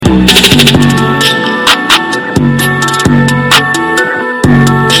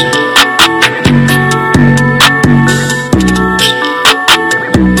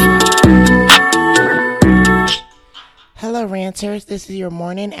This is your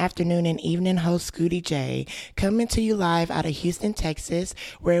morning, afternoon, and evening host, Scooty J, coming to you live out of Houston, Texas,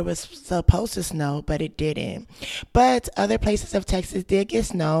 where it was supposed to snow, but it didn't. But other places of Texas did get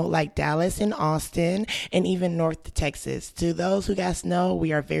snow, like Dallas and Austin, and even North Texas. To those who got snow,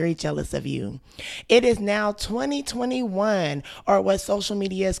 we are very jealous of you. It is now 2021, or what social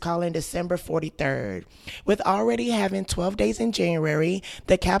media is calling December 43rd. With already having 12 days in January,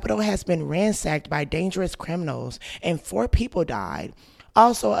 the Capitol has been ransacked by dangerous criminals, and 4 people died.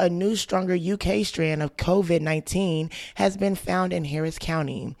 Also, a new, stronger UK strand of COVID-19 has been found in Harris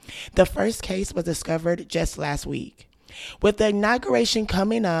County. The first case was discovered just last week. With the inauguration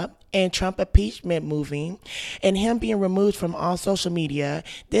coming up and Trump impeachment moving and him being removed from all social media,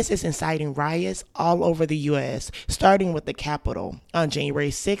 this is inciting riots all over the U.S., starting with the Capitol on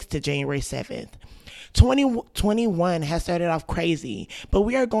January 6th to January 7th. 2021 has started off crazy, but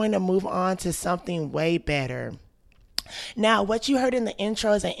we are going to move on to something way better. Now, what you heard in the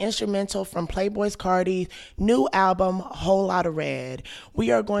intro is an instrumental from Playboi Carti's new album, Whole Lotta Red.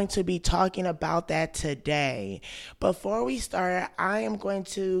 We are going to be talking about that today. Before we start, I am going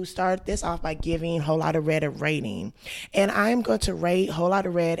to start this off by giving Whole Lotta Red a rating. And I am going to rate Whole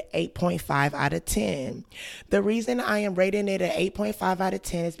Lotta Red 8.5 out of 10. The reason I am rating it at 8.5 out of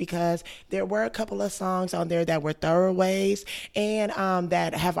 10 is because there were a couple of songs on there that were throwaways and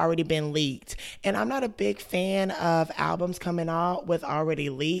that have already been leaked. And I'm not a big fan of albums coming out with already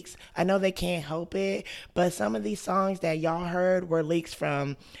leaks. I know they can't help it, but some of these songs that y'all heard were leaks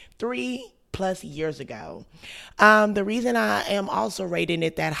from 3+ years ago. The reason I am also rating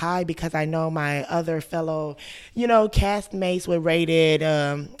it that high because I know my other fellow, castmates would rate it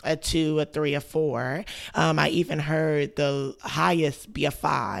a 2, a 3, a 4. I even heard the highest be a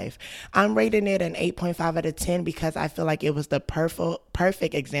 5. I'm rating it an 8.5 out of 10 because I feel like it was the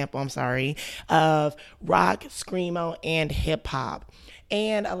perfect example, of rock, screamo, and hip hop.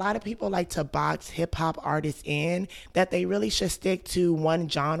 And a lot of people like to box hip-hop artists in that they really should stick to one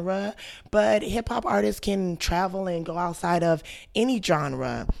genre. But hip-hop artists can travel and go outside of any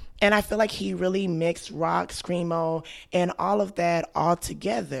genre. And I feel like he really mixed rock, screamo, and all of that all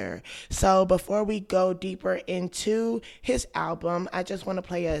together. So before we go deeper into his album, I just want to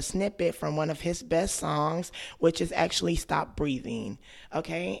play a snippet from one of his best songs, which is actually Stop Breathing.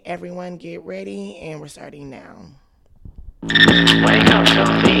 Okay, everyone get ready, and we're starting now. Wake up to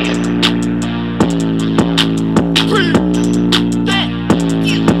me.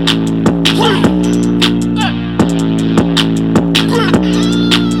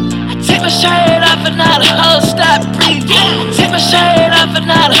 Take my shirt off and now the whole stop breathing. Take my shirt off and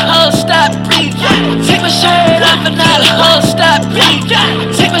now the whole stop breathing. Take my shirt off and now the whole stop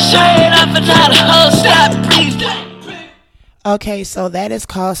breathing. Take my shirt off and now the whole stop breathing. Okay, so that is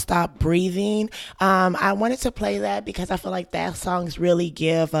called Stop Breathing. I wanted to play that because I feel like that songs really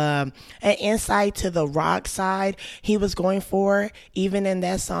give an insight to the rock side he was going for. Even in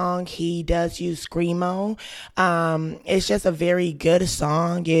that song, he does use screamo. It's just a very good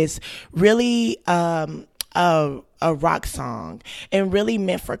song. It's really a rock song and really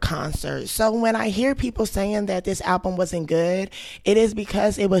meant for concerts. So when I hear people saying that this album wasn't good, it is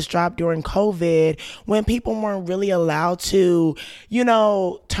because it was dropped during COVID when people weren't really allowed to,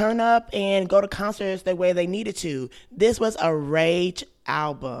 turn up and go to concerts the way they needed to. This was a rage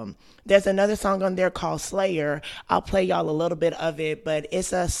album. There's another song on there called Slayer. I'll play y'all a little bit of it, but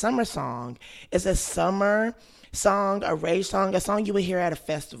it's a summer song. It's a summer song, a rage song, a song you would hear at a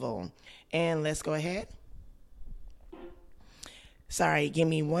festival. And let's go ahead. Sorry, give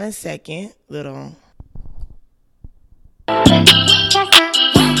me 1 second. Everywhere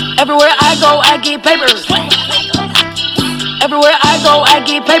I go, I get papers. Everywhere I go, I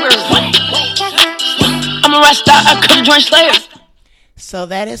get papers. I'm a rock star, I could've joined Slayer. So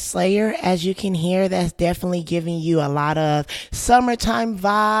that is Slayer. As you can hear, that's definitely giving you a lot of summertime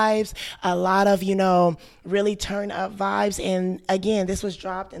vibes, a lot of, really turn up vibes. And again, this was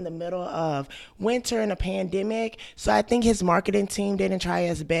dropped in the middle of winter and a pandemic. So I think his marketing team didn't try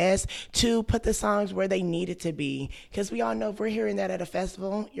his best to put the songs where they needed to be. Because we all know if we're hearing that at a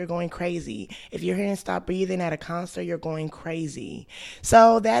festival, you're going crazy. If you're hearing Stop Breathing at a concert, you're going crazy.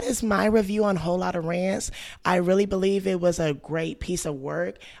 So that is my review on Whole Lotta Rants. I really believe it was a great piece of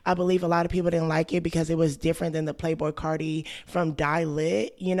work. I believe a lot of people didn't like it because it was different than the Playboi Carti from Die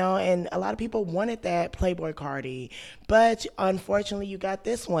Lit, and a lot of people wanted that Playboi Carti, but unfortunately you got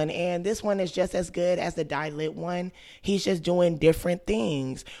this one, and this one is just as good as the Die Lit one. He's just doing different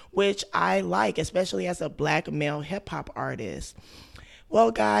things, which I like, especially as a black male hip-hop artist.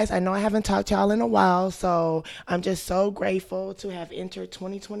 Well, guys, I know I haven't talked to y'all in a while, so I'm just so grateful to have entered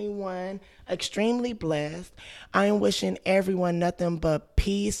 2021, extremely blessed. I am wishing everyone nothing but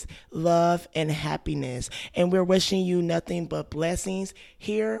peace, love, and happiness. And we're wishing you nothing but blessings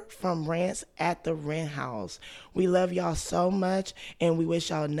here from Rants at the Rent House. We love y'all so much, and we wish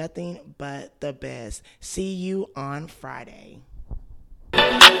y'all nothing but the best. See you on Friday.